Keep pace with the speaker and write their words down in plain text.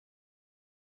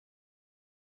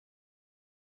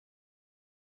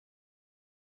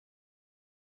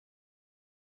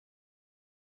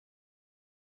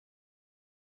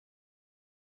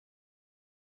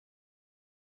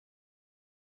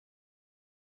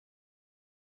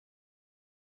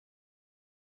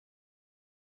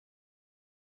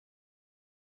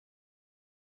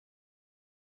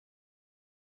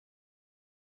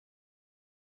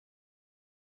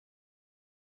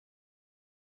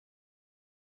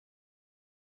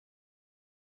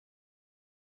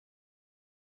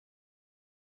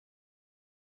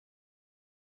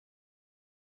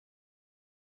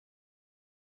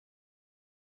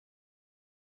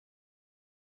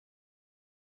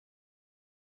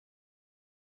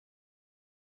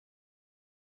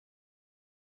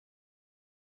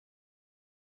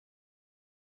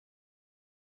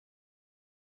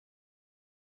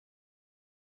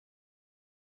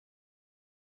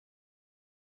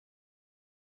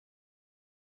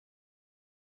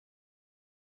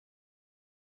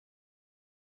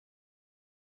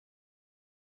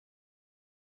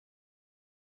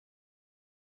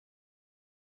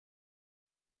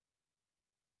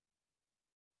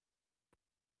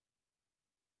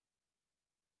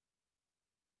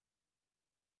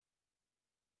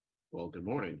Well, good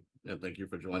morning, and thank you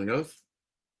for joining us.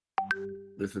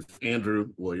 This is Andrew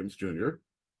Williams, Jr.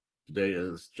 Today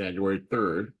is January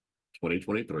 3rd,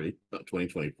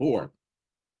 2024.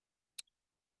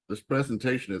 This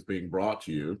presentation is being brought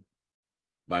to you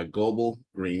by Global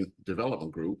Green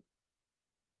Development Group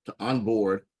to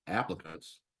onboard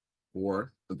applicants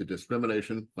for the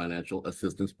Discrimination Financial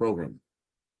Assistance Program.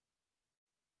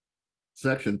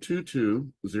 Section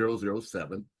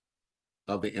 22007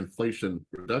 of the Inflation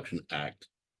Reduction Act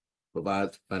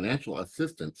provides financial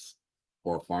assistance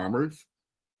for farmers,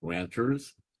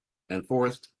 ranchers, and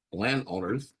forest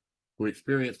landowners who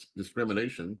experienced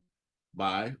discrimination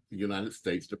by the United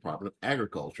States Department of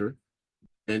Agriculture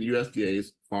and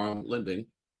USDA's farm lending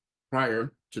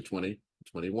prior to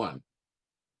 2021. What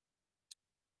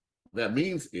that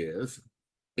means is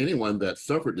anyone that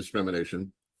suffered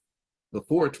discrimination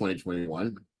before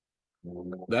 2021,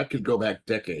 that could go back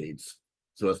decades.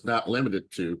 So it's not limited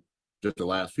to just the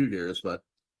last few years, but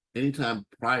anytime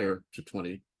prior to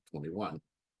 2021.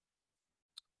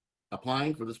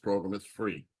 Applying for this program is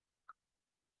free,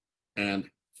 and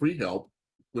free help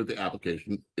with the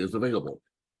application is available.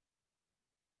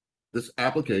 This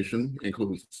application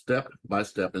includes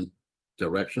step-by-step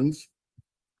directions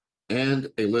and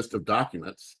a list of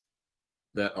documents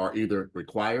that are either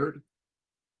required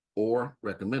or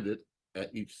recommended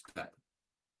at each step.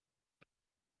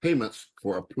 Payments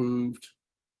for approved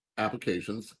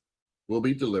applications will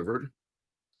be delivered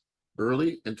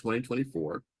early in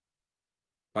 2024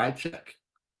 by check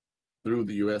through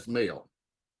the U.S. mail.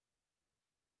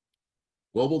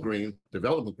 Global Green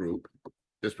Development Group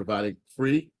is providing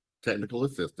free technical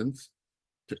assistance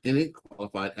to any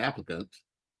qualified applicant,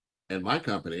 and my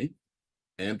company,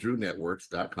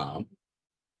 AndrewNetworks.com,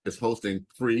 is hosting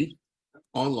free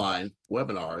online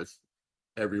webinars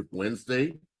every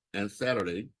Wednesday and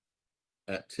Saturday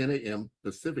at 10 a.m.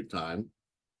 Pacific time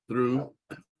through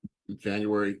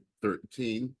January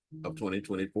 13 of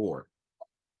 2024.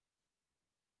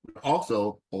 We're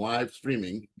also live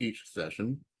streaming each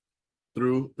session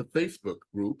through the Facebook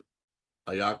group,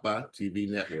 AHIABGA-TV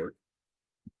network,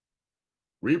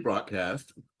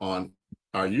 rebroadcast on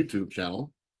our YouTube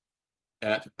channel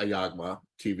at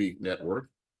AHIABGA-TV network,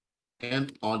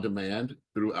 and on demand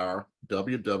through our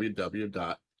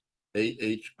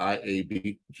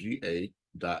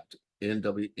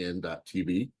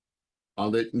www.AHIABGA.NWN.TV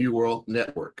on the New World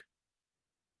Network.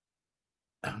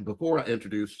 Before I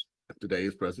introduce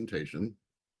today's presentation,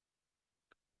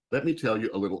 let me tell you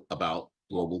a little about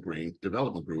Global Green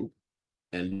Development Group,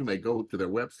 and you may go to their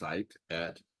website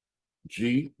at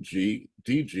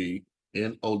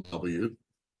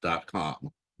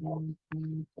ggdgnow.com.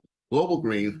 Global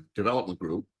Green Development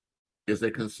Group is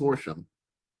a consortium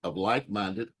of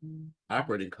like-minded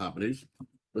operating companies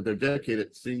with their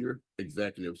dedicated senior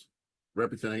executives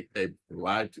representing a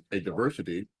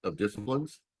diversity of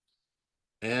disciplines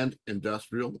and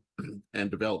industrial and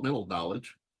developmental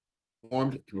knowledge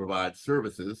formed to provide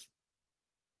services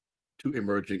to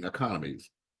emerging economies.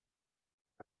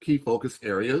 Key focus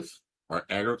areas are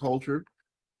agriculture,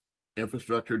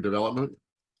 infrastructure development,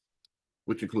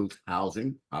 which includes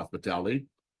housing, hospitality,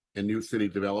 and new city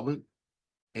development,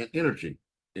 and energy,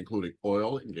 including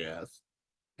oil and gas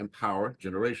and power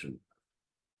generation.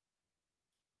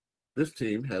 This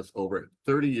team has over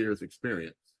 30 years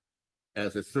experience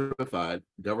as a certified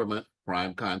government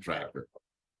prime contractor.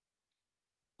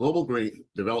 Global Green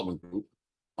Development Group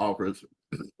offers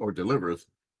or delivers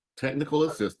technical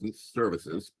assistance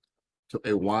services to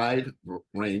a wide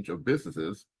range of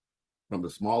businesses from the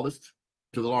smallest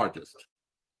to the largest.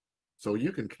 So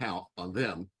you can count on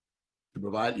them to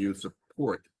provide you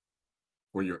support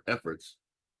for your efforts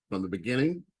from the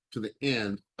beginning to the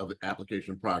end of the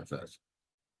application process.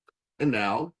 And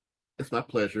now it's my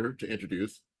pleasure to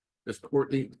introduce Ms.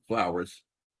 Courtney Flowers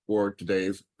for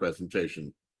today's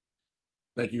presentation.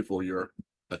 Thank you for your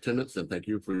attendance, and thank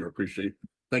you for your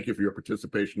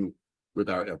participation with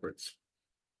our efforts.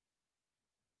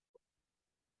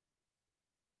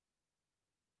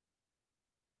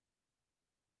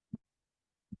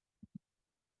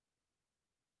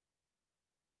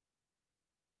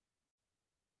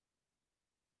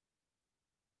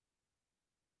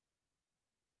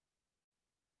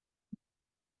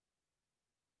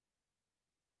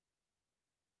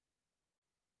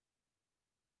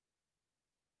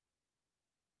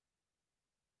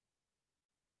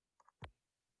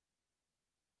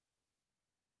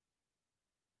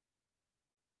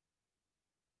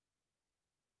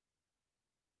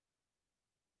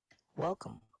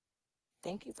 Welcome.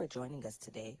 Thank you for joining us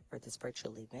today for this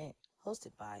virtual event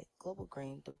hosted by Global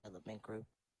Green Development Group.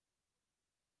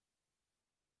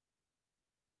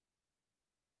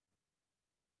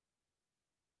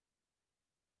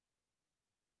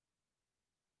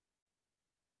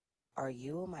 Are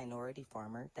you a minority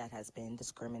farmer that has been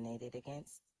discriminated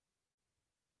against?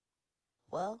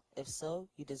 Well, if so,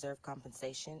 you deserve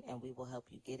compensation and we will help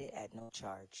you get it at no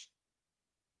charge.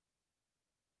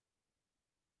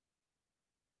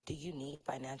 Do you need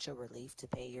financial relief to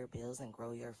pay your bills and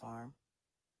grow your farm?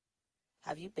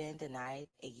 Have you been denied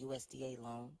a USDA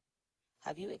loan?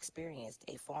 Have you experienced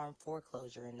a farm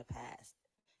foreclosure in the past?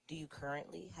 Do you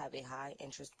currently have a high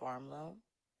interest farm loan?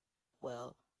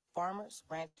 Well, farmers,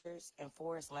 ranchers, and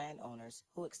forest landowners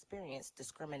who experienced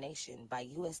discrimination by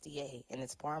USDA in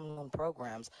its farm loan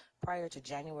programs prior to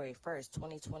January 1st,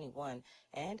 2021,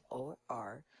 and or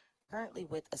are currently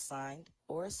with assigned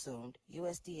or assumed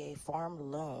USDA farm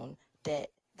loan debt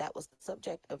that was the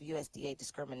subject of USDA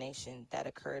discrimination that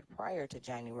occurred prior to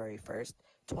January 1st,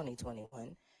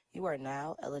 2021, you are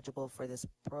now eligible for this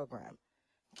program.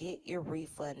 Get your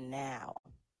refund now.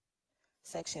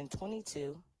 Section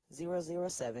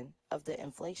 22007 of the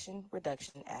Inflation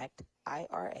Reduction Act,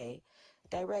 IRA,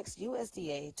 directs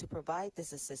USDA to provide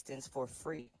this assistance for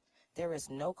free. There is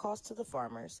no cost to the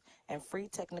farmers, and free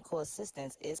technical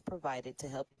assistance is provided to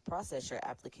help you process your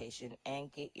application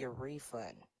and get your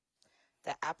refund.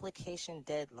 The application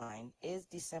deadline is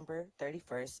December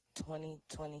 31st,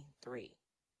 2023.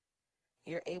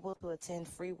 You're able to attend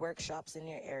free workshops in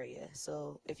your area.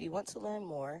 So if you want to learn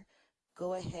more,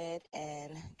 go ahead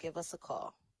and give us a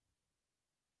call.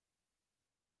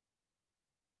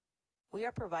 We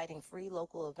are providing free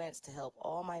local events to help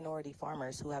all minority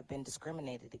farmers who have been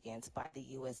discriminated against by the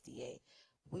USDA.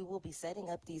 We will be setting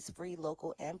up these free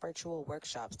local and virtual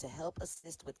workshops to help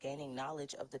assist with gaining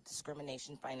knowledge of the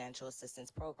Discrimination Financial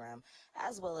Assistance Program,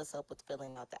 as well as help with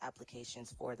filling out the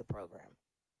applications for the program.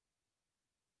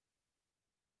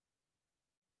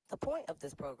 The point of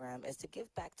this program is to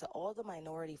give back to all the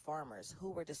minority farmers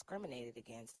who were discriminated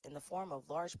against in the form of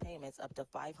large payments up to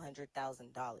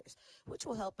 $500,000, which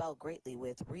will help out greatly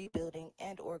with rebuilding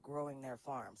and or growing their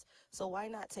farms. So why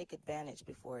not take advantage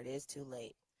before it is too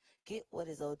late? Get what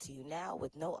is owed to you now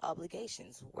with no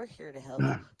obligations. We're here to help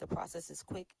you. The process is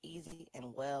quick, easy,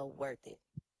 and well worth it.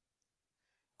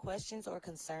 Questions or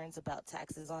concerns about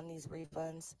taxes on these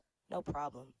refunds? No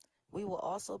problem. We will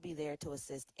also be there to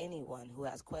assist anyone who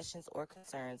has questions or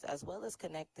concerns, as well as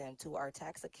connect them to our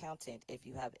tax accountant if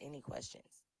you have any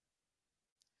questions.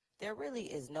 There really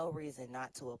is no reason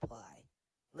not to apply.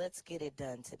 Let's get it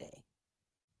done today.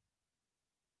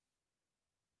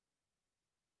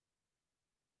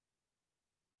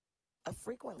 A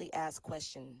frequently asked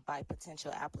question by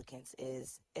potential applicants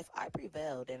is, if I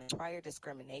prevailed in a prior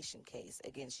discrimination case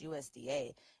against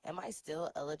USDA, am I still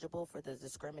eligible for the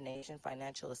Discrimination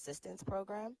Financial Assistance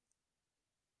Program?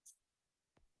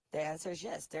 The answer is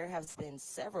yes. There have been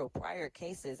several prior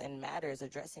cases and matters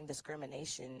addressing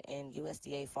discrimination in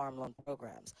USDA farm loan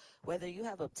programs. Whether you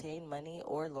have obtained money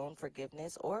or loan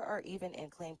forgiveness or are even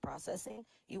in claim processing,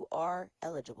 you are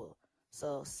eligible.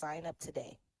 So sign up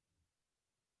today.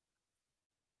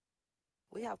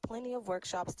 We have plenty of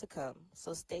workshops to come,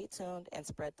 so stay tuned and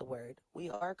spread the word. We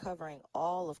are covering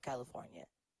all of California.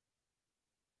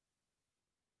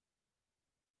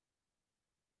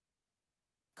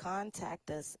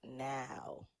 Contact us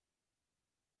now.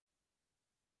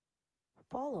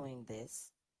 Following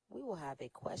this, we will have a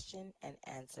question and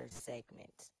answer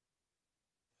segment.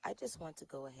 I just want to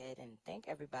go ahead and thank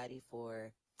everybody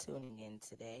for tuning in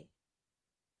today.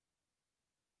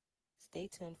 Stay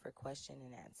tuned for question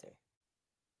and answer.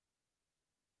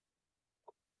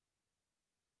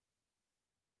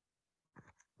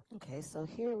 Okay, so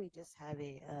here we just have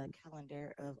a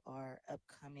calendar of our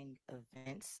upcoming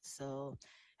events. So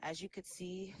as you could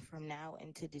see, from now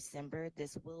into December,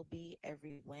 this will be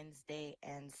every Wednesday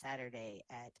and Saturday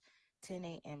at 10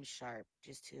 a.m. sharp,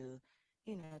 just to,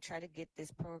 try to get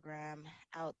this program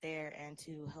out there and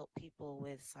to help people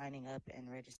with signing up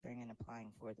and registering and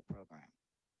applying for the program.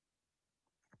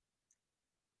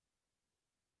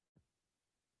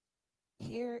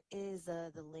 Here is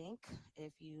the link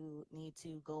if you need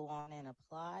to go on and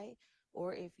apply,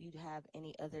 or if you have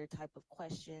any other type of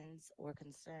questions or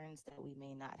concerns that we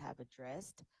may not have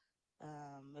addressed.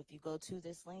 If you go to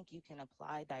this link, you can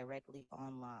apply directly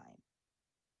online.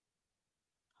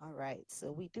 All right,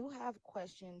 so we do have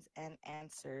questions and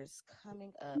answers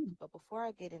coming up, but before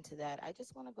I get into that, I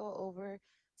just want to go over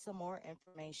some more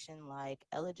information like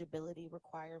eligibility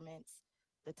requirements,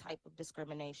 the type of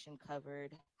discrimination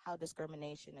covered, how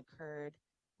discrimination occurred,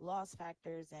 loss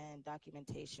factors, and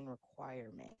documentation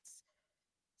requirements.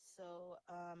 So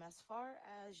as far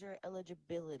as your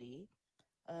eligibility,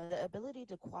 the ability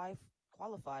to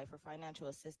qualify for financial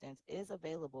assistance is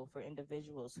available for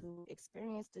individuals who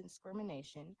experience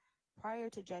discrimination prior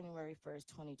to January 1st,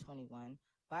 2021,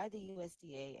 by the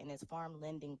USDA and its farm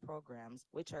lending programs,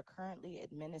 which are currently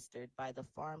administered by the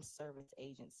Farm Service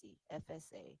Agency,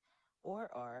 FSA, or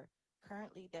are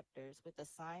currently debtors with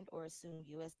assigned or assumed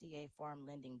USDA farm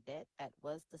lending debt that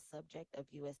was the subject of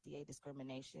USDA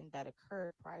discrimination that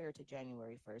occurred prior to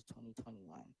January 1st,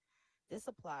 2021. This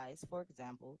applies, for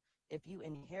example, if you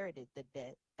inherited the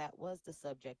debt that was the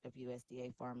subject of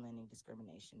USDA farm lending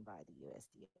discrimination by the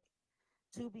USDA.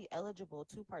 To be eligible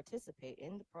to participate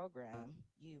in the program,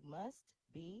 you must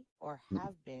be or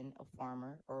have been a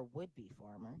farmer or would-be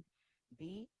farmer,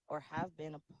 be or have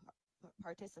been a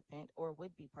participant or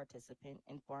would-be participant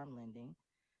in farm lending,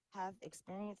 have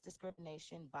experienced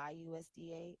discrimination by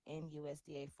USDA in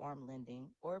USDA farm lending,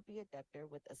 or be a debtor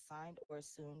with assigned or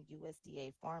assumed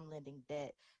USDA farm lending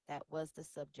debt that was the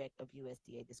subject of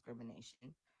USDA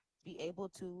discrimination, be able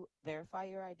to verify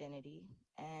your identity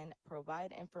and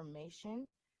provide information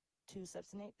to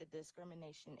substantiate the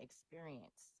discrimination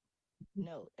experience.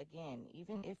 Note, again,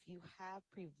 even if you have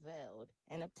prevailed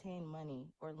and obtained money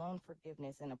or loan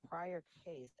forgiveness in a prior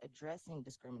case addressing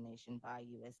discrimination by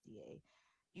USDA,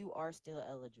 you are still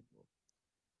eligible.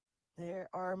 There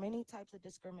are many types of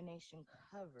discrimination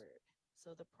covered.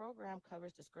 So the program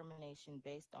covers discrimination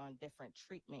based on different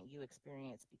treatment you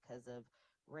experience because of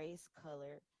race,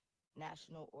 color,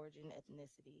 national origin,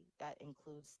 ethnicity. That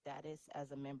includes status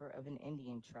as a member of an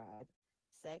Indian tribe,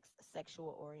 sex,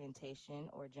 sexual orientation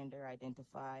or gender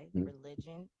identify,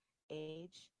 religion,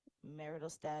 age, marital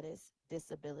status,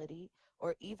 disability,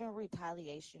 or even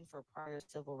retaliation for prior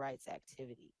civil rights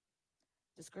activity.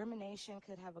 Discrimination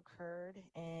could have occurred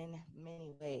in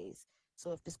many ways.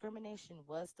 So if discrimination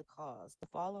was the cause, the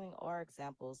following are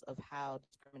examples of how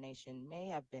discrimination may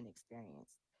have been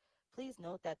experienced. Please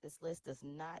note that this list does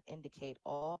not indicate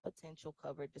all potential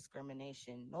covered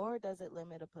discrimination, nor does it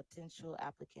limit a potential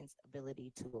applicant's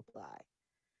ability to apply.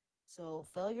 So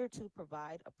failure to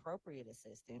provide appropriate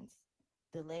assistance,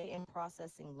 delay in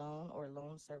processing loan or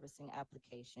loan servicing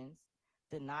applications,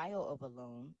 denial of a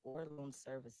loan or loan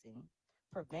servicing,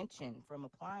 prevention from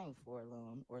applying for a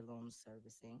loan or loan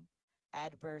servicing,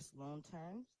 adverse loan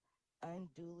terms,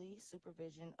 unduly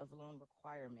supervision of loan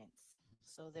requirements.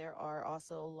 So there are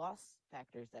also loss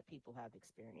factors that people have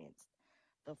experienced.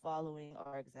 The following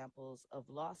are examples of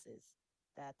losses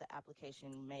that the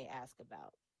application may ask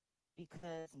about.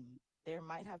 Because there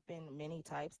might have been many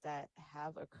types that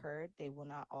have occurred, they will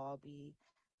not all be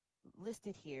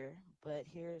listed here, but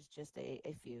here's just a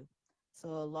few. So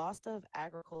a loss of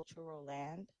agricultural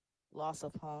land, loss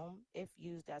of home if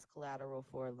used as collateral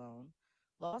for a loan,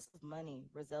 loss of money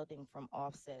resulting from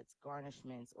offsets,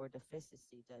 garnishments, or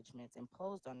deficiency judgments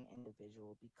imposed on an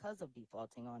individual because of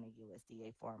defaulting on a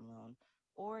USDA farm loan,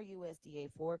 or USDA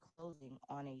foreclosing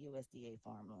on a USDA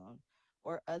farm loan,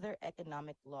 or other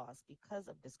economic loss because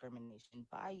of discrimination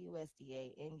by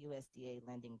USDA in USDA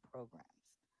lending programs.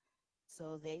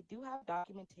 So they do have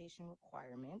documentation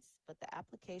requirements, but the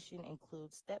application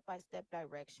includes step-by-step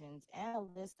directions and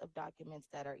a list of documents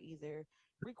that are either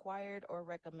required or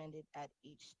recommended at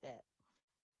each step.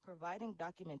 Providing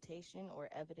documentation or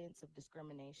evidence of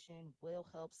discrimination will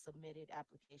help submitted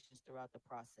applications throughout the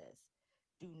process.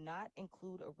 Do not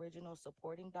include original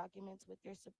supporting documents with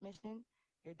your submission.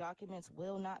 Your documents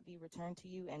will not be returned to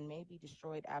you and may be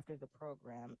destroyed after the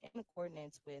program in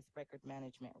accordance with record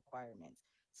management requirements.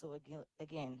 So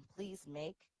again, please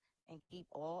make and keep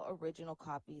all original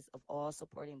copies of all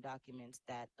supporting documents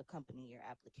that accompany your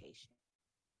application.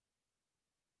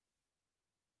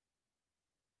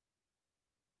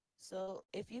 So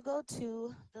if you go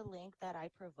to the link that I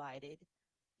provided,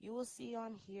 you will see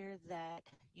on here that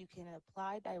you can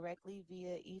apply directly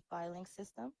via e-filing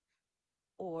system,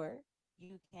 or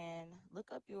you can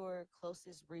look up your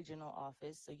closest regional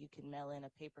office so you can mail in a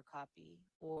paper copy,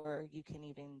 or you can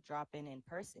even drop in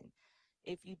person.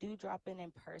 If you do drop in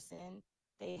person,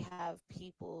 they have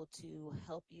people to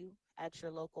help you at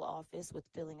your local office with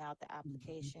filling out the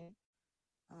application.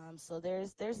 So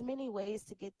there's many ways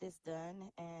to get this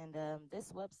done, and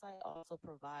this website also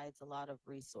provides a lot of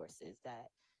resources that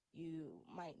you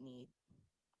might need.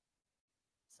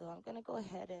 So I'm going to go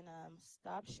ahead and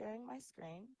stop sharing my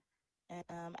screen.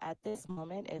 And at this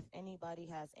moment, if anybody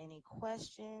has any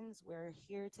questions, we're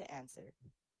here to answer.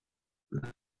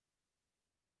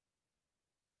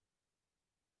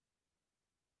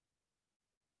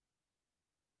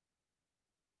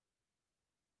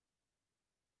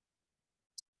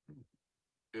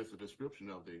 Is a description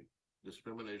of the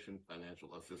Discrimination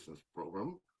Financial Assistance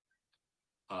Program.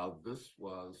 This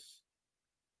was,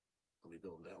 let me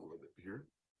go down a little bit here.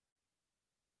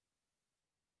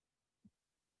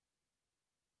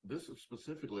 This is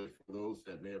specifically for those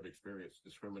that may have experienced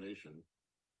discrimination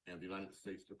in the United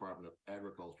States Department of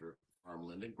Agriculture Farm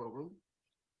Lending Program.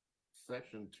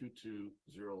 Section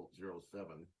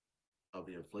 22007 of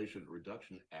the Inflation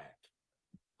Reduction Act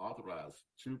authorized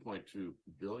 $2.2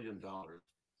 billion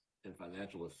in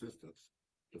financial assistance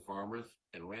to farmers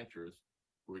and ranchers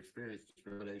who experienced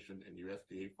discrimination in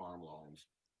USDA farm loans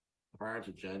prior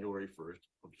to January 1st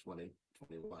of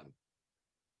 2021.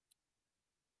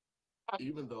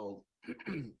 Even though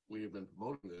we have been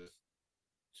promoting this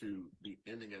to be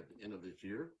ending at the end of this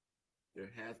year, there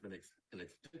has been an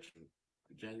extension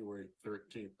to January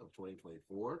 13th of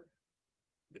 2024.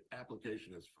 The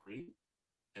application is free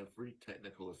and free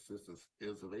technical assistance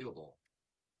is available,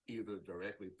 either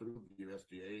directly through the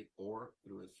USDA or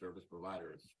through its service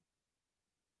providers.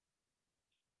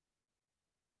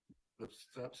 The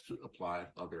steps to apply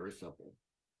are very simple.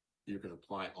 You can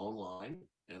apply online,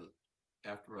 and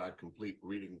after I complete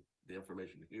reading the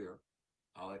information here,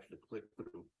 I'll actually click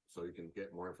through so you can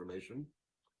get more information.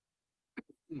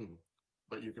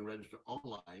 But you can register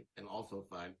online and also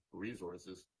find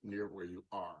resources near where you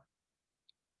are.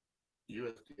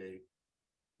 USDA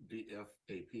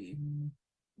DFAP,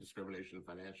 Discrimination and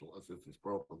Financial Assistance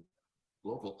Program.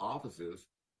 Local offices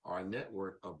are a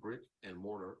network of brick and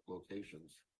mortar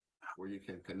locations where you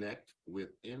can connect with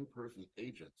in-person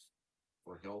agents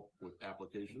for help with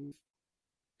applications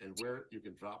and where you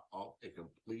can drop off a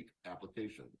complete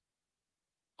application.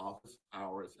 Office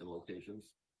hours and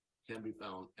locations can be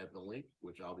found at the link,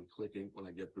 which I'll be clicking when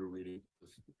I get through reading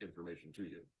this information to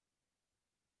you.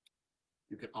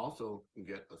 You can also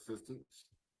get assistance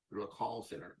through a call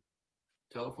center.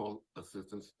 Telephone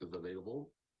assistance is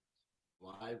available.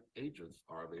 Live agents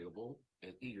are available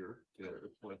and eager to answer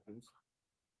questions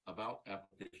about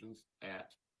applications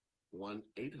at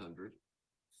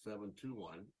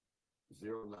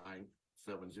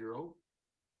 1-800-721-0970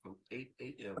 from 8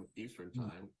 a.m. Eastern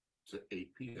Time to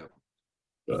 8 p.m.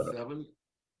 7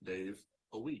 days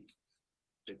a week,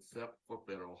 except for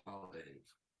federal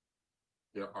holidays.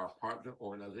 There are partner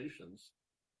organizations.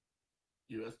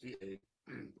 USDA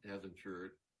has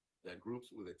ensured that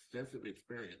groups with extensive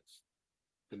experience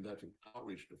conducting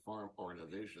outreach to farm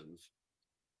organizations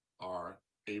are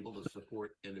able to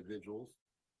support individuals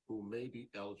who may be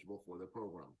eligible for the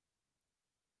program.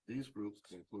 These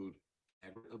groups include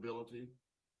AgriAbility,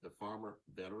 the Farmer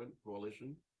Veteran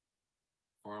Coalition,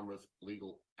 Farmers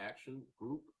Legal Action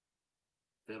Group,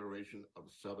 Federation of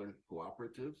Southern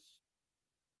Cooperatives,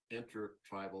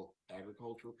 Intertribal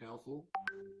Agricultural Council,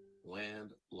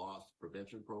 Land Loss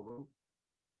Prevention Program,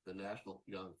 the National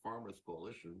Young Farmers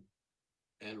Coalition,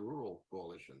 and Rural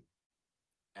Coalition.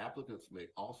 Applicants may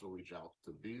also reach out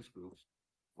to these groups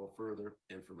for further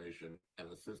information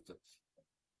and assistance.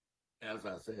 As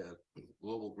I said,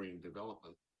 Global Green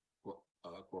Development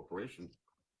Corporation,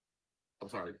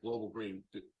 Global Green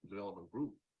Development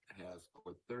Group has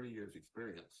over 30 years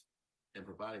experience in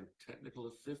providing technical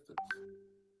assistance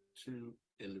to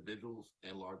individuals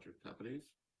and larger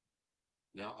companies.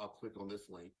 Now I'll click on this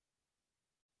link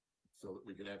so that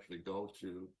we can actually go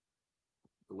to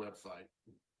the website.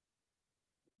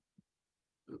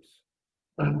 Oops.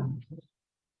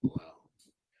 Wow.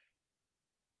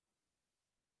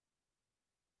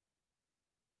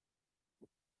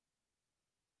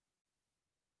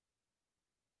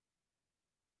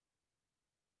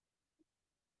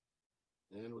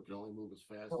 And we can only move as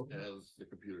fast as the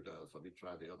computer does. Let me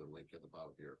try the other link at the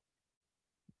bottom here.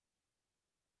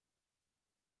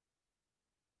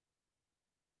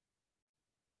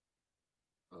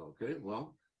 Okay,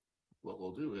 well, what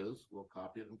we'll do is we'll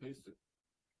copy it and paste it.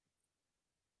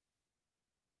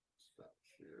 Stop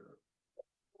share.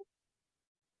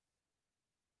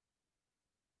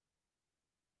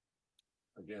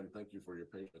 Again, thank you for your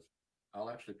patience. I'll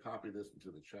actually copy this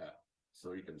into the chat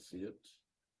so you can see it,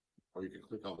 or you can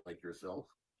click on the link yourself.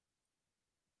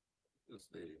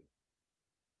 Just the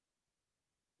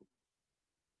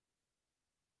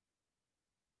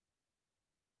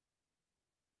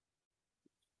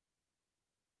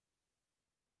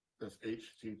that's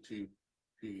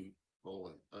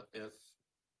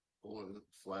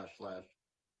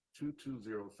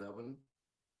http://2207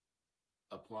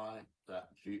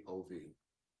 apply.gov.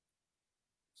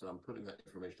 So I'm putting that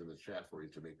information in the chat for you,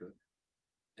 Tamika.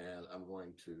 And I'm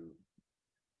going to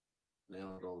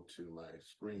now go to my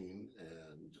screen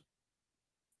and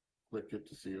click it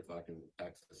to see if I can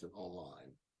access it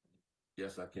online.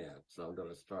 Yes, I can. So I'm going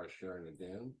to start sharing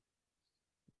again.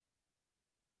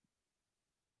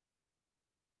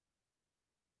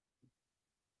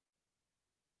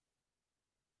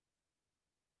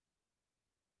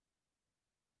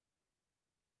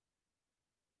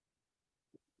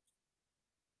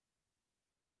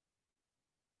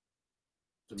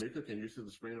 Tamika, can you see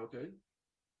the screen okay?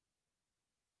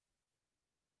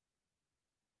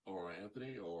 Or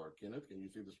Anthony or Kenneth, can you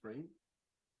see the screen?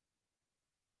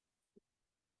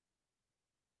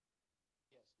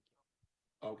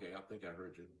 Okay, I think I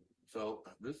heard you. So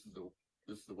this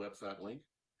is the website link.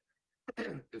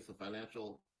 It's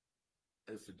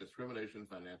a discrimination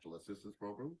financial assistance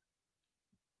program.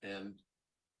 And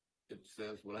it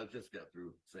says what I just got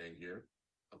through saying here.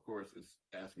 Of course, it's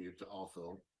asking you to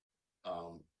also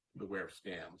beware of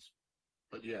scams.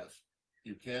 But yes,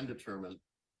 you can determine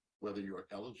whether you're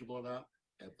eligible or not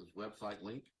at this website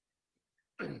link.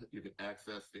 You can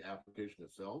access the application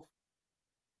itself.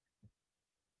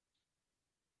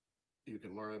 You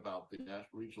can learn about the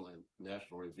regional and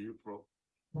national review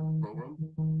program,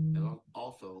 and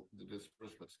also the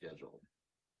disbursement schedule.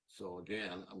 So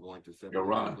again, I'm going to simply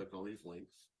click on these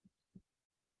links.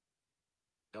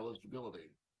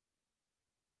 Eligibility.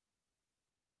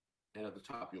 And at the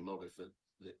top, you'll notice that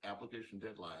the application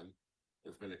deadline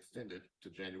has been extended to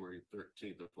January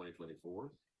 13th of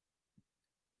 2024.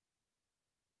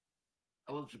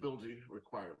 Eligibility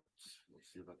requirements.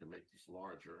 Let's see if I can make this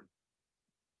larger.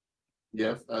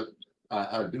 Yes,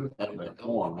 I do have that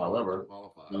form. However,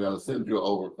 I'm going to send you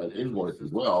over an invoice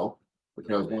as well,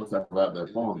 because once I fill out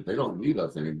that form, they don't need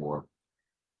us anymore.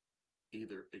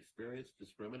 Either experience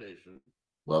discrimination.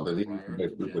 Well, they need to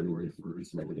make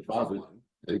a deposit.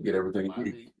 They get everything by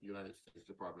the United States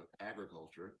Department of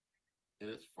Agriculture in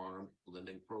its farm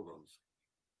lending programs,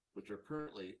 which are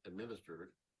currently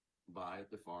administered by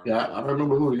the farm. Yeah, I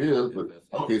remember who he is, but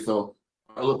okay, so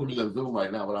I'm looking at Zoom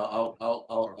right now, but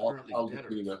I'll just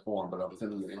give you that form, but I'm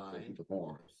sending you the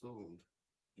form. Assumed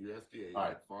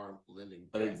USDA farm lending.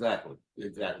 Exactly.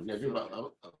 Yeah,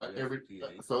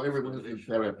 so every Wednesday,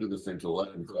 I have to do this thing till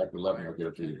 11, so after 11, I'll get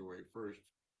it to you. January 1st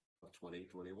of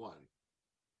 2021.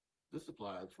 This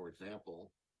applies, for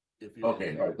example, if you have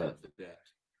the debt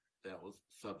that was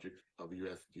subject of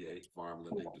USDA farm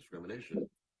lending discrimination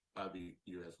by the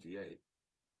USDA.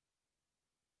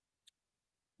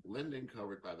 Lending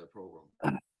covered by the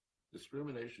program.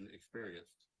 Discrimination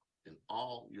experienced in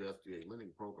all USDA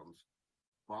lending programs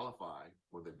qualify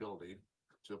for the ability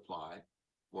to apply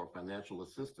for financial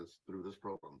assistance through this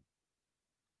program.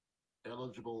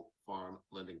 Eligible farm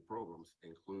lending programs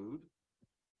include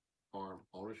farm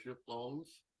ownership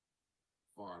loans,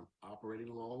 farm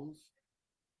operating loans,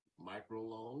 micro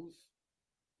loans,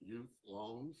 youth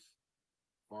loans,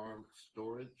 farm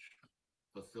storage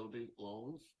facility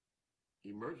loans,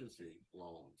 emergency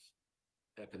loans,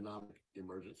 economic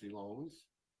emergency loans,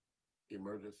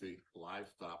 emergency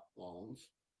livestock loans,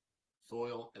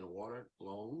 soil and water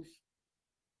loans,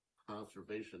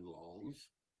 conservation loans,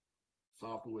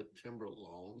 softwood timber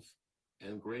loans,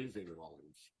 and grazing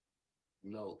loans.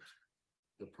 Note,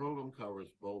 the program covers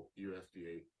both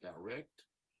USDA direct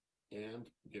and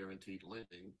guaranteed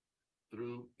lending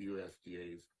through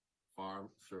USDA's Farm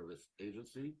Service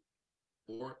Agency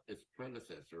or its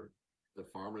predecessor, the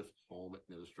Farmers Home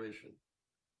Administration.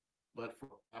 But for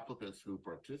applicants who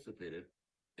participated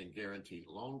in guaranteed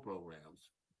loan programs,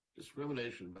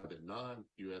 discrimination by the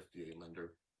non-USDA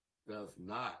lender does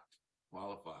not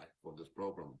qualify for this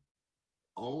program.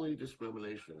 Only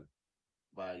discrimination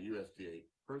by USDA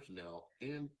personnel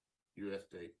in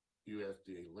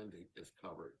USDA lending is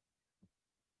covered.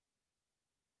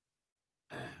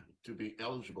 To be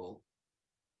eligible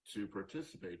to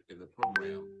participate in the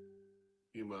program,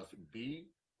 you must be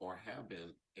or have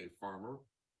been a farmer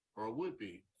or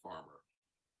would-be farmer,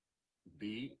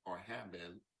 be or have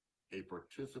been a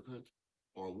participant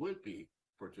or would-be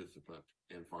participant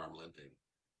in farm lending,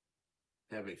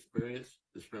 have experienced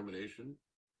discrimination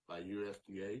by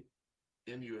USDA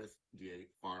in USDA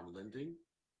farm lending,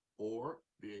 or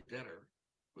be a debtor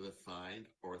with assigned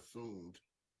or assumed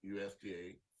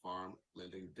USDA farm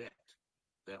lending debt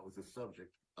that was the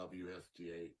subject of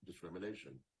USDA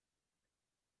discrimination.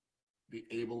 Be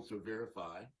able to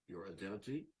verify your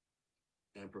identity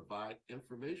and provide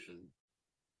information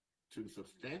to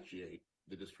substantiate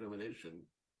the discrimination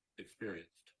experienced.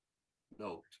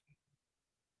 Note,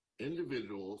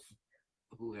 individuals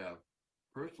who have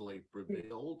personally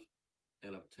prevailed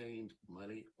and obtained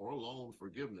money or loan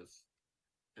forgiveness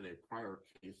in a prior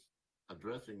case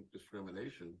addressing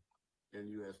discrimination in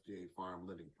USDA farm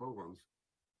lending programs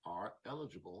are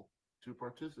eligible to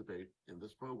participate in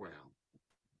this program.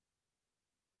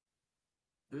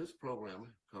 This program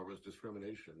covers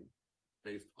discrimination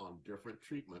based on different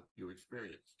treatment you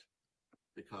experienced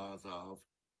because of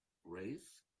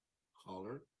race,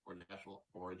 color, or national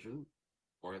origin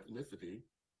or ethnicity,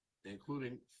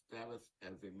 including status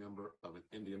as a member of an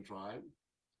Indian tribe,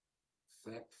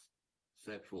 sex,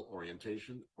 sexual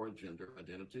orientation or gender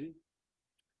identity,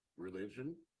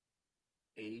 religion,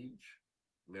 age,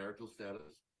 marital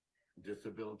status,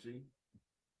 disability,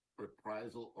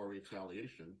 reprisal or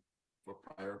retaliation for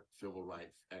prior civil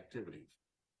rights activities.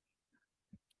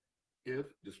 If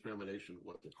discrimination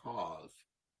was the cause,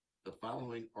 the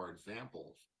following are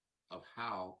examples of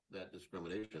how that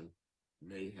discrimination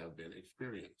may have been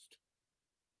experienced.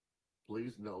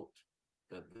 Please note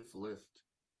that this list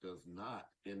does not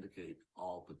indicate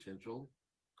all potential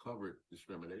covered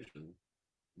discrimination,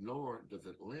 nor does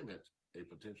it limit a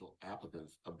potential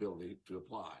applicant's ability to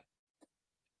apply.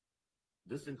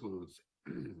 This includes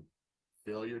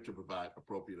failure to provide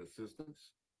appropriate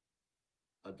assistance,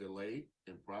 a delay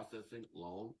in processing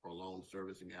loan or loan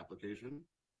servicing application,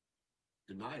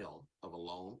 denial of a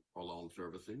loan or loan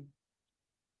servicing,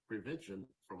 prevention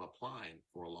from applying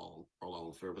for a loan or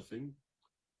loan servicing,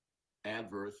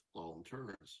 adverse loan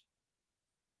terms,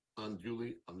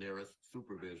 unduly onerous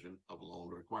supervision of loan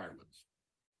requirements.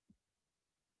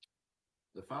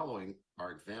 The following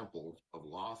are examples of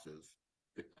losses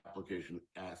the application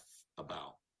asks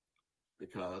about,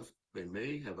 because they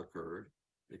may have occurred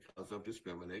because of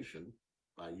discrimination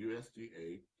by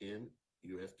USDA in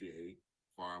USDA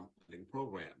farm lending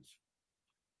programs.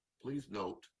 Please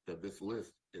note that this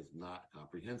list is not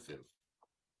comprehensive,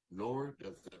 nor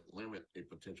does it limit a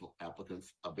potential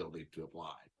applicant's ability to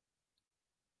apply.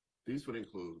 These would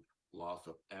include loss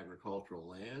of agricultural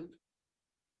land,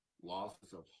 loss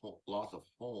of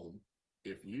home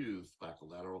if used by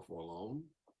collateral for a loan,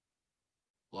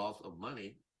 loss of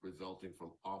money resulting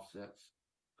from offsets,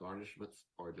 garnishments,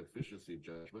 or deficiency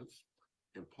judgments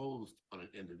imposed on an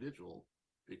individual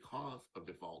because of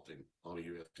defaulting on a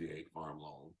USDA farm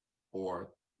loan,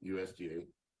 or USDA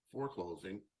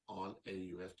foreclosing on a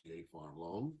USDA farm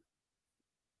loan,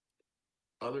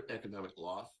 other economic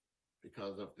loss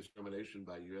because of discrimination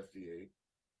by USDA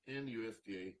in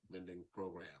USDA lending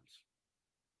programs.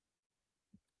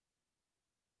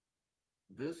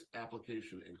 This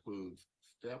application includes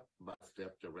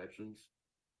step-by-step directions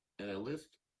and a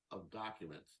list of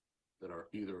documents that are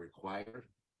either required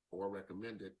or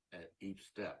recommended at each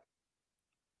step.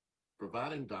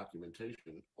 Providing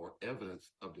documentation or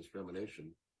evidence of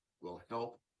discrimination will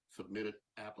help submitted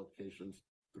applications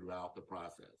throughout the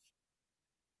process.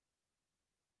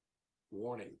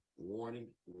 Warning,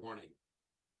 warning, warning.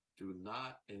 Do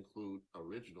not include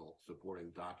original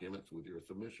supporting documents with your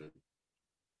submission.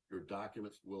 Your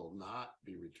documents will not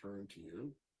be returned to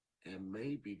you and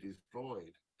may be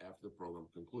destroyed after the program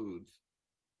concludes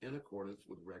in accordance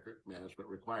with record management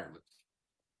requirements.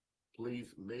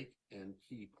 Please make and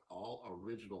keep all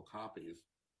original copies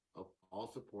of all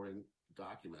supporting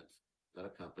documents that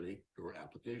accompany your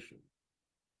application.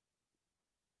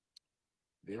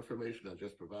 The information I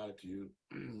just provided to you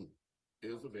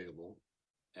is available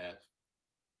at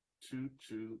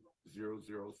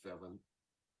 22007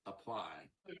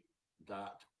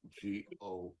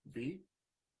 apply.gov.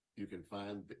 You can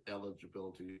find the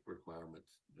eligibility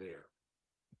requirements there.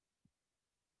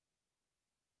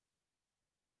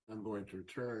 I'm going to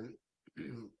return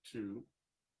to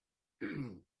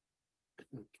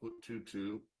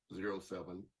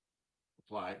 2207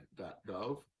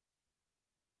 apply.gov.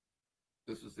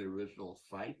 This is the original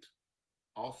site.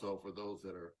 Also, for those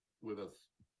that are with us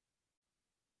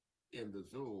in the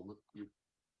Zoom, you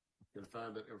can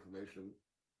find that information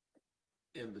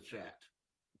in the chat.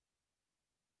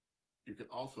 You can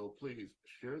also please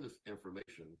share this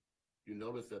information. You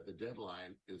notice that the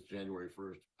deadline is January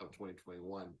 1st of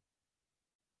 2021.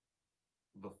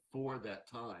 Before that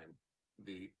time,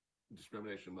 the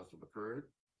discrimination must have occurred.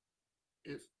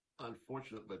 It's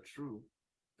unfortunate but true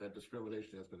that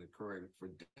discrimination has been occurring for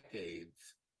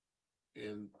decades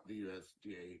in the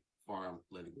USDA farm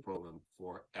lending program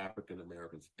for African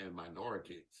Americans and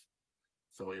minorities.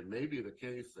 So it may be the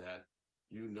case that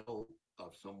you know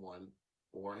of someone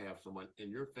or have someone in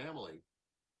your family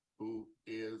who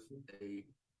is a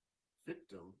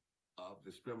victim of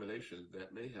discrimination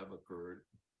that may have occurred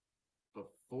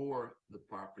before the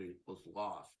property was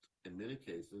lost. In many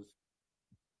cases,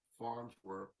 farms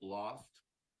were lost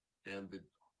and the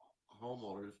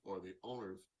homeowners or the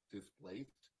owners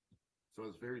displaced. So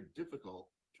it's very difficult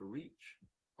to reach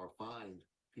or find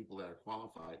people that are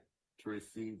qualified to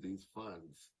receive these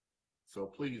funds. So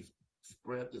please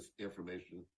spread this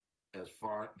information as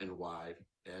far and wide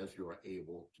as you are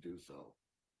able to do so.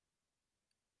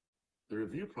 The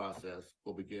review process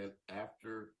will begin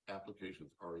after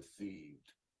applications are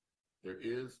received. There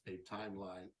is a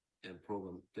timeline and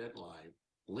program deadline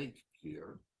link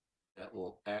here that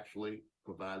will actually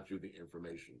provide you the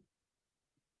information.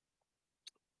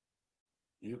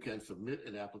 You can submit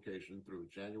an application through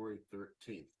January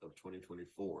 13th of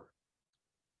 2024.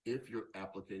 If your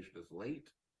application is late,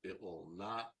 it will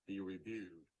not be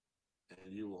reviewed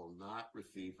and you will not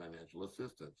receive financial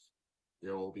assistance.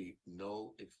 There will be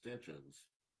no extensions.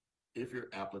 If your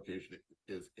application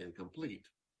is incomplete,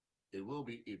 it will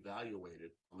be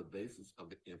evaluated on the basis of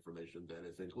the information that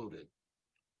is included.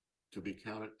 To be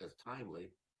counted as timely,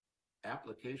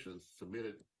 applications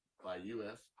submitted by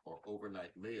U.S. or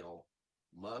overnight mail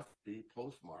must be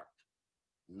postmarked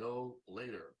no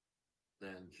later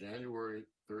than January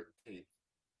 13th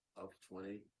of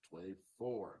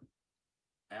 2024.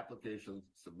 Applications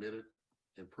submitted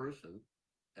in person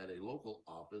at a local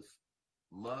office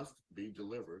must be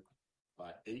delivered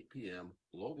by 8 p.m.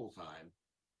 local time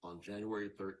on January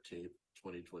 13th,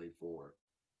 2024.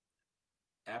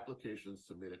 Applications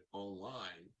submitted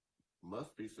online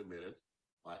must be submitted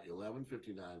by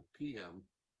 11:59 p.m.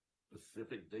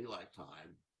 Pacific Daylight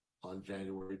Time on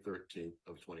January 13th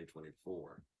of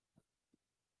 2024.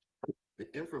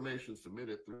 The information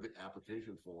submitted through the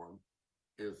application form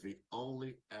is the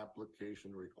only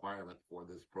application requirement for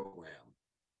this program.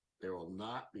 There will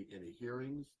not be any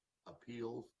hearings,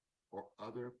 appeals, or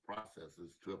other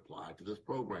processes to apply to this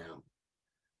program.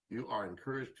 You are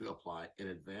encouraged to apply in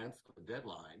advance of the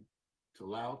deadline to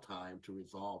allow time to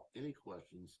resolve any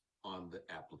questions on the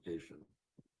application.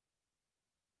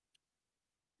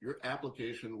 Your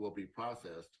application will be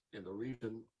processed in the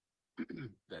region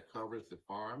that covers the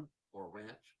farm or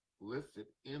ranch listed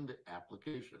in the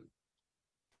application.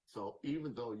 So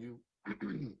even though you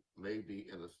may be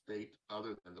in a state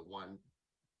other than the one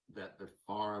that the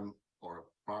farm or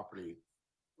property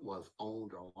was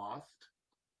owned or lost,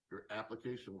 your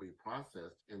application will be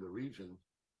processed in the region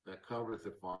that covers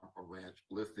the farm or ranch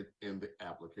listed in the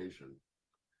application.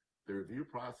 The review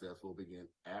process will begin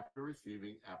after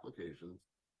receiving applications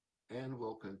and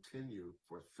will continue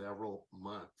for several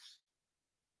months.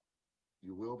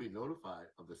 You will be notified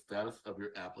of the status of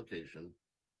your application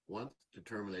once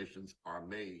determinations are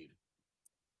made.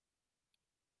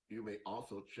 You may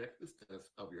also check the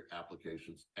status of your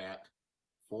applications at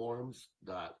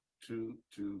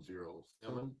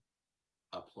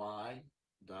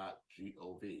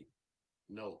forms.2207apply.gov.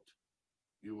 Note,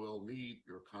 you will need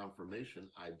your confirmation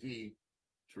ID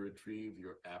to retrieve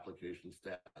your application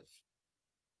status.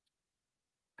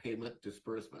 Payment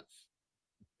disbursements.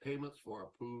 Payments for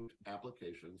approved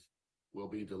applications will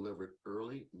be delivered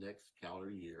early next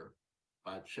calendar year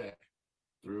by check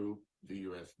through the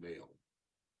U.S. mail.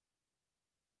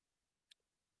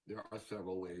 There are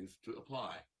several ways to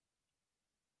apply.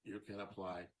 You can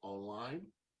apply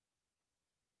online.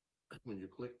 When you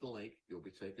click the link, you'll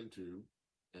be taken to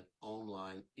an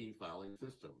online e-filing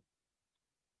system.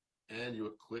 And you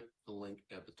would click the link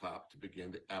at the top to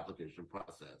begin the application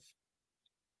process.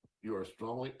 You are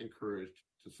strongly encouraged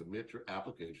to submit your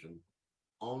application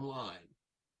online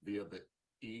via the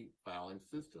e-filing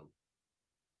system.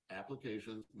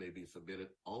 Applications may be submitted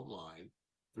online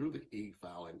through the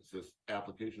e-filing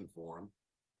application form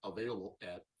available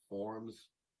at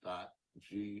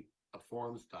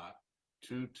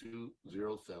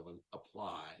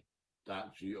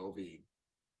forms.2207apply.gov.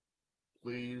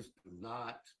 Please do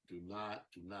not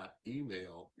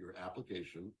email your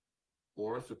application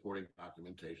or supporting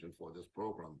documentation for this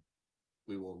program.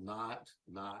 We will not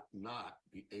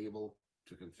be able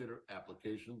to consider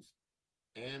applications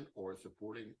and or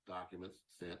supporting documents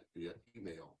sent via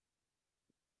email.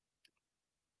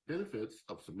 Benefits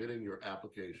of submitting your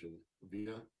application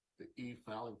via the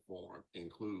e-filing form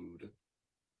include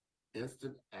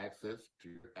instant access to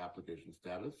your application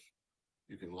status.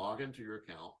 You can log into your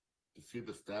account to see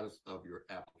the status of your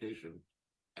application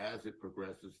as it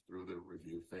progresses through the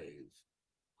review phase.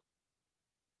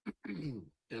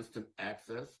 Instant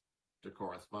access to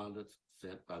correspondence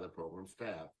sent by the program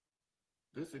staff.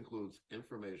 This includes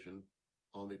information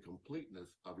on the completeness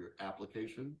of your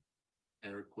application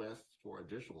and requests for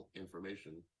additional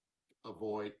information to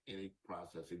avoid any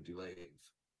processing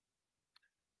delays.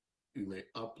 You may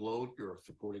upload your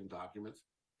supporting documents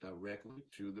directly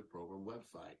to the program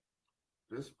website.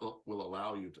 This will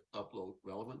allow you to upload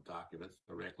relevant documents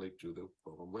directly to the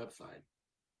program website.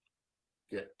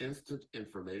 Get instant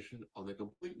information on the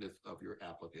completeness of your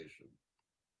application.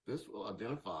 This will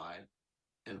identify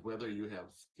and whether you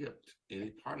have skipped any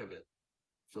part of it,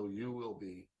 so you will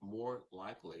be more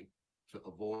likely to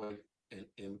avoid an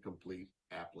incomplete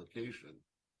application.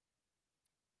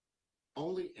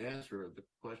 Only answer the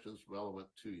questions relevant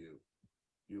to you.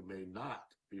 You may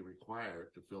not be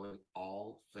required to fill in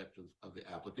all sections of the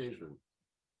application.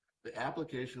 The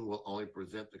application will only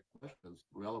present the questions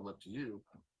relevant to you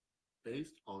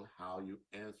based on how you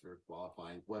answer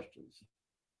qualifying questions.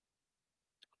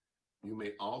 You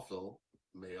may also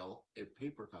mail a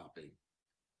paper copy.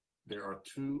 There are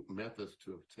two methods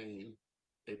to obtain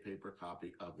a paper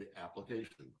copy of the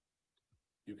application.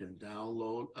 You can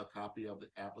download a copy of the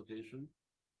application,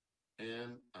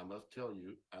 and I must tell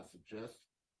you, I suggest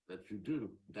that you do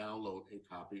download a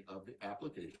copy of the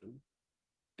application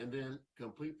and then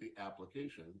complete the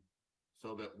application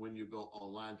so that when you go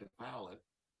online to file it,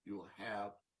 you will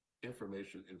have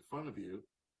information in front of you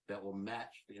that will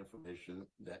match the information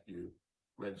that you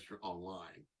register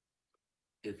online.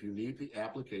 If you need the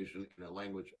application in a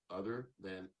language other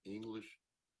than English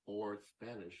or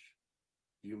Spanish,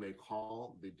 you may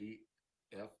call the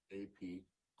DFAP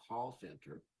call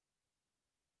center.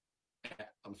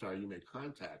 You may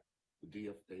contact the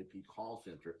DFAP call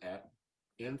center at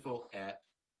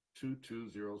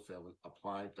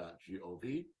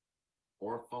info@2207apply.gov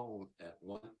or phone at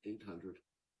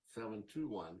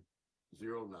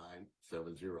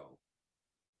 1-800-721-0970.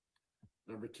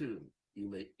 Number two, you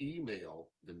may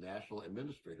email the national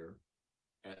administrator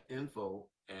at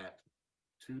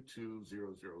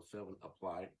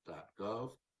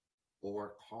info@22007apply.gov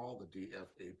or call the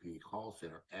DFAP call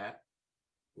center at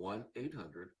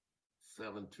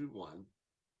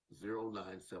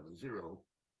 1-800-721-0970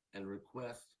 and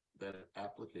request that an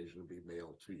application be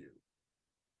mailed to you.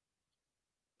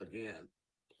 Again,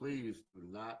 please do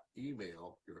not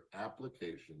email your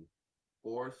application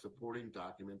or supporting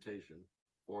documentation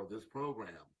for this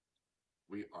program.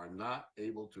 We are not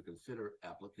able to consider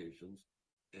applications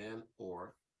and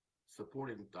or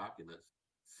supporting documents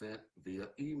sent via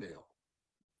email.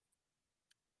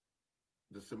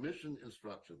 The submission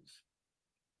instructions.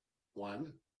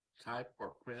 1, type or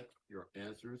print your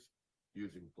answers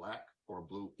using black or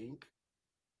blue ink.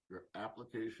 Your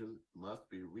application must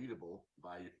be readable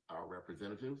by our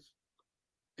representatives.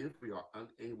 If we are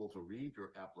unable to read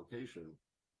your application,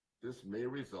 this may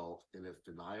result in its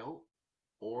denial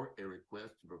or a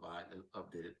request to provide an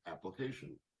updated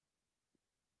application.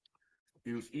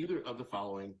 Use either of the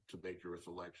following to make your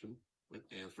selection when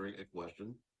answering a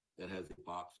question that has a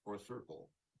box or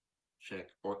circle, check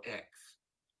or X.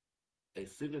 A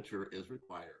signature is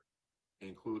required.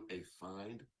 Include a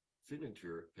signed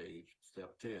signature page,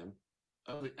 step 10,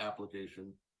 of the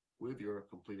application with your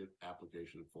completed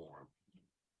application form.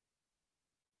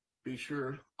 Be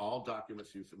sure all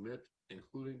documents you submit,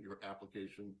 including your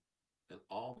application and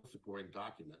all the supporting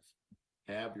documents,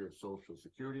 have your Social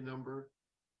Security number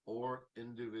or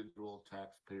individual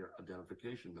taxpayer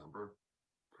identification number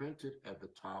printed at the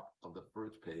top of the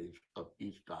first page of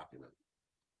each document.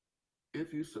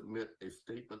 If you submit a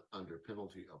statement under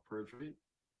penalty of perjury,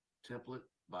 template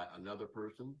by another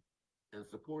person, in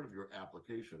support of your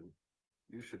application,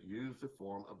 you should use the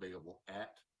form available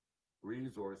at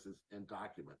Resources and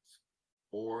Documents,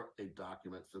 or a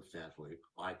document substantially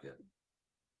like it.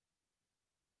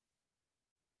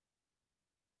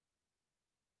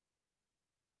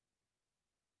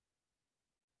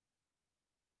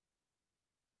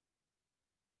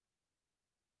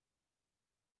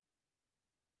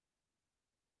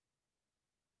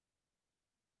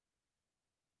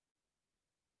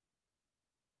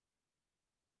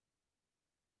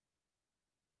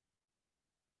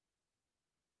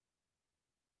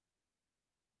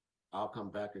 I'll come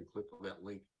back and click on that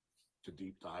link to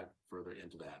deep dive further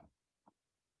into that.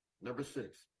 Number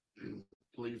 6,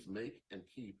 please make and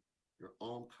keep your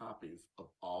own copies of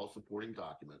all supporting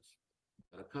documents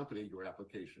that accompany your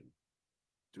application.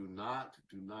 Do not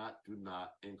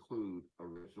include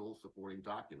original supporting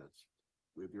documents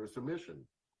with your submission.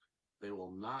 They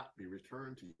will not be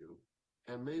returned to you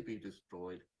and may be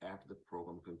destroyed after the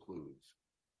program concludes,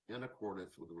 in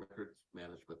accordance with the records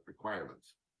management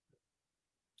requirements.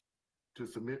 To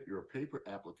submit your paper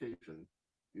application,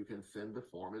 you can send the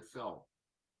form itself,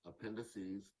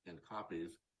 appendices, and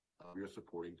copies of your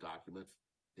supporting documents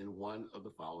in one of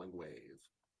the following ways.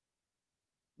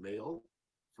 Mail,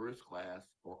 first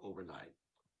class, or overnight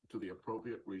to the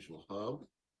appropriate regional hub.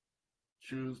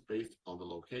 Choose based on the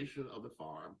location of the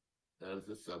farm that is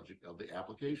the subject of the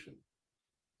application.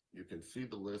 You can see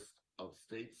the list of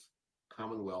states,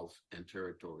 commonwealths, and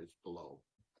territories below.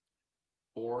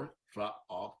 Or drop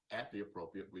off at the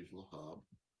appropriate regional hub.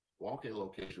 Walk-in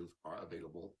locations are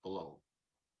available below.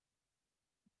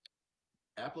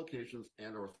 Applications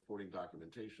and or supporting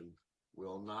documentation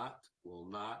will not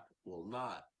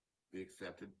be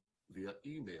accepted via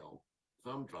email,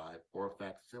 thumb drive, or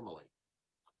facsimile.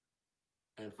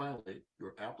 And finally,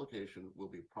 your application will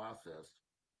be processed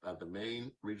by the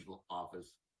main regional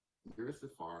office nearest the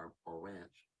farm or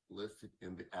ranch listed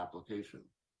in the application.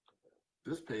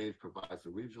 This page provides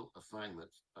the regional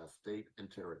assignments by state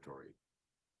and territory.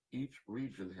 Each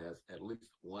region has at least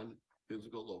one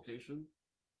physical location.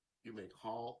 You may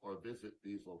call or visit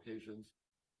these locations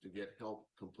to get help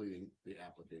completing the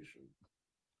application.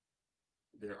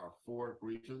 There are 4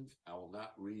 regions. I will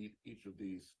not read each of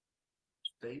these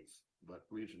states, but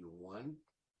region 1,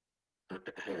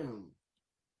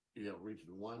 you have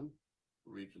region 1,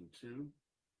 region 2,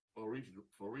 or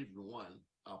for region 1,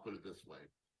 I'll put it this way.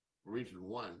 For region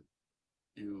 1,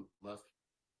 you must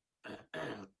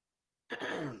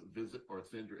visit or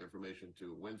send your information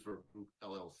to Windsor Group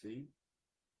LLC,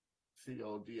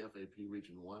 CODFAP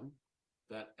Region 1.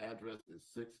 That address is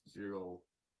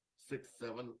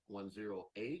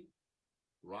 606710A,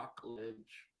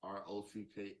 Rockledge,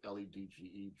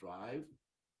 ROCKLEDGE Drive,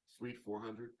 Suite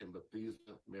 400 in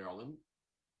Bethesda, Maryland,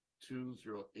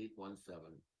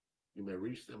 20817. You may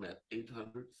reach them at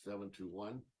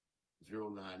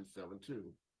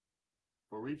 800-721-0972.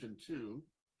 For Region 2,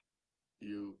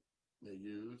 you may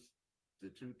use the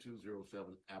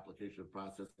 2207 Application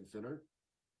Processing Center,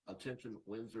 attention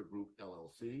Windsor Group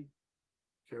LLC,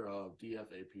 care of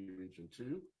DFAP Region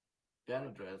 2. That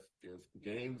address is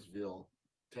Gainesville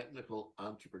Technical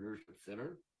Entrepreneurship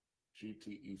Center,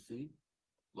 GTEC,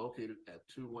 located at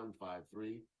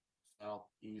 2153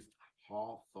 Southeast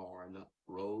Hawthorne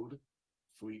Road,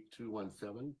 Suite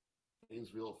 217,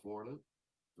 Gainesville, Florida,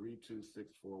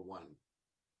 32641.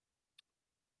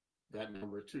 That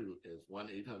number too is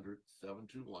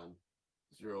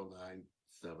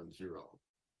 1-800-721-0970.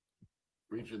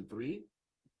 Region 3,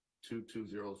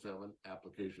 2207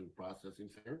 Application Processing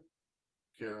Center,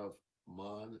 care of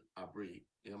Mon Abri,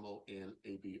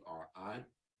 MONABRI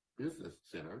Business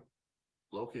Center,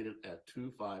 located at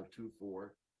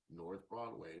 2524 North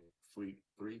Broadway, Suite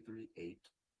 338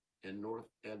 in North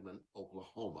Edmond,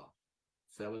 Oklahoma,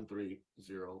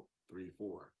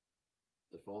 73034.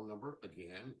 The phone number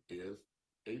again is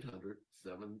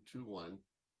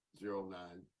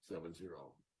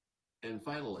 800-721-0970. And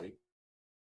finally,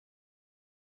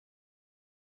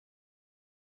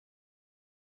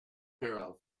 care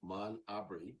of Mon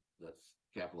Abri, that's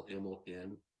capital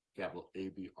MON, capital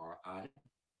ABRI,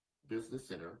 Business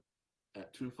Center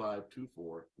at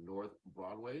 2524 North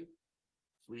Broadway,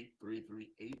 Suite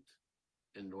 338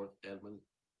 in North Edmond,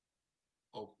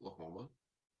 Oklahoma,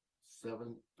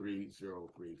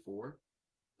 73034.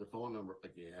 The phone number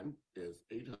again is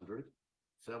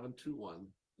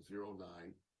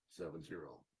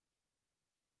 800-721-0970.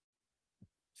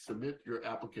 Submit your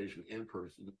application in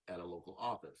person at a local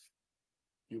office.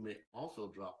 You may also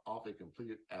drop off a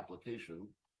completed application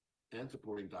and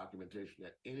supporting documentation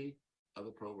at any of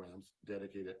the program's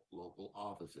dedicated local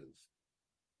offices.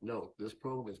 Note, this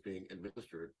program is being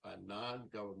administered by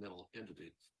non-governmental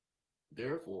entities.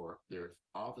 Therefore, their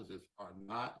offices are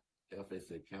not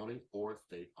FSA county or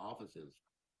state offices.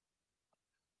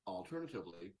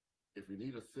 Alternatively, if you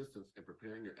need assistance in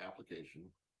preparing your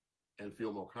application and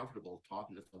feel more comfortable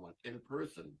talking to someone in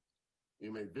person,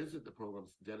 you may visit the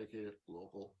program's dedicated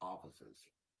local offices.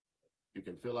 You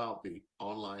can fill out the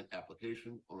online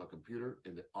application on a computer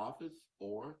in the office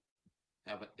or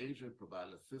have an agent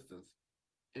provide assistance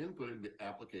in putting the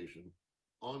application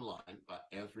online by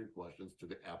answering questions to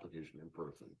the application in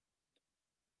person.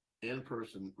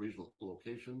 In-person regional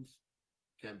locations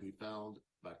can be found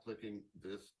by clicking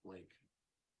this link.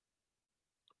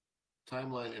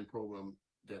 Timeline and program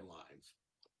deadlines.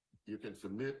 You can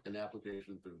submit an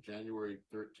application through January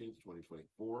 13th,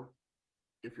 2024.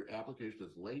 If your application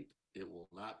is late, it will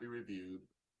not be reviewed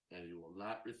and you will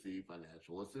not receive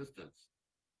financial assistance.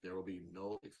 There will be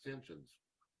no extensions.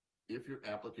 If your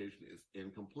application is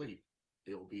incomplete,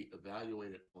 it will be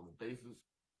evaluated on the basis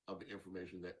of the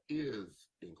information that is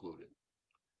included.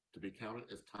 To be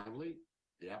counted as timely,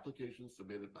 the application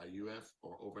submitted by U.S.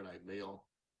 or overnight mail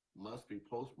must be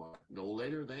postmarked no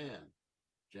later than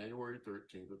January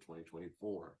 13th of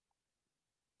 2024.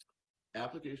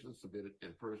 Applications submitted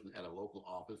in person at a local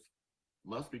office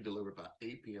must be delivered by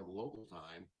 8 p.m. local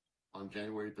time on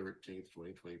January 13th,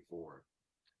 2024.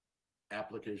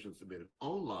 Applications submitted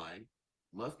online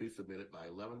must be submitted by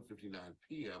 11:59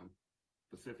 p.m.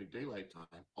 Pacific Daylight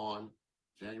Time on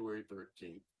January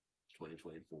 13th,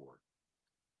 2024.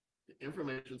 The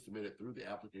information submitted through the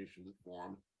application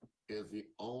form is the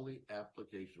only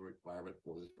application requirement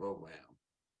for this program.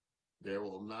 There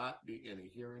will not be any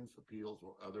hearings, appeals,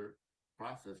 or other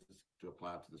processes to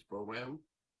apply to this program.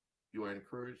 You are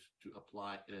encouraged to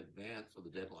apply in advance of the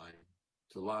deadline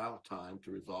to allow time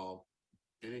to resolve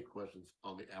any questions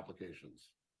on the applications.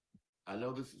 I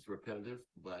know this is repetitive,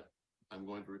 but I'm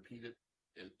going to repeat it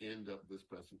and end up this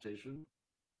presentation.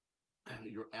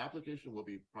 Your application will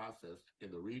be processed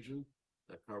in the region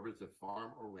that covers the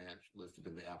farm or ranch listed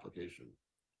in the application.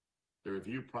 The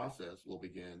review process will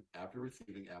begin after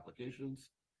receiving applications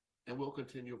and will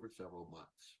continue for several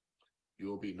months. You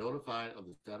will be notified of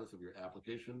the status of your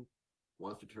application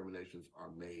once determinations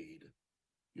are made.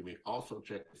 You may also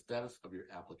check the status of your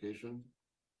application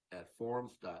at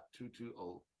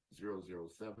forms.2207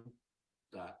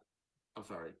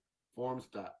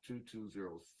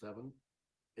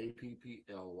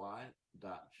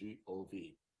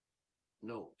 apply.gov.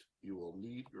 Note, you will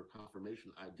need your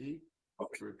confirmation ID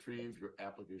to retrieve your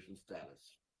application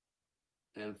status.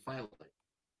 And finally,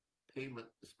 payment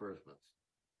disbursements.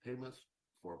 Payments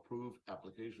for approved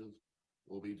applications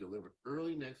will be delivered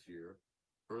early next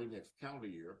calendar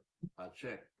year, by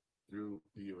check through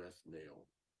the U.S. mail.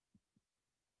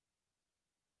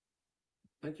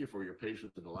 Thank you for your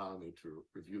patience in allowing me to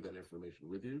review that information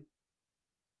with you.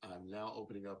 I'm now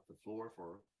opening up the floor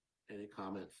for any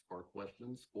comments or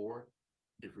questions, or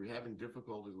if you're having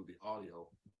difficulties with the audio,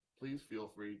 please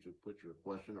feel free to put your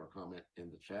question or comment in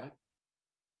the chat.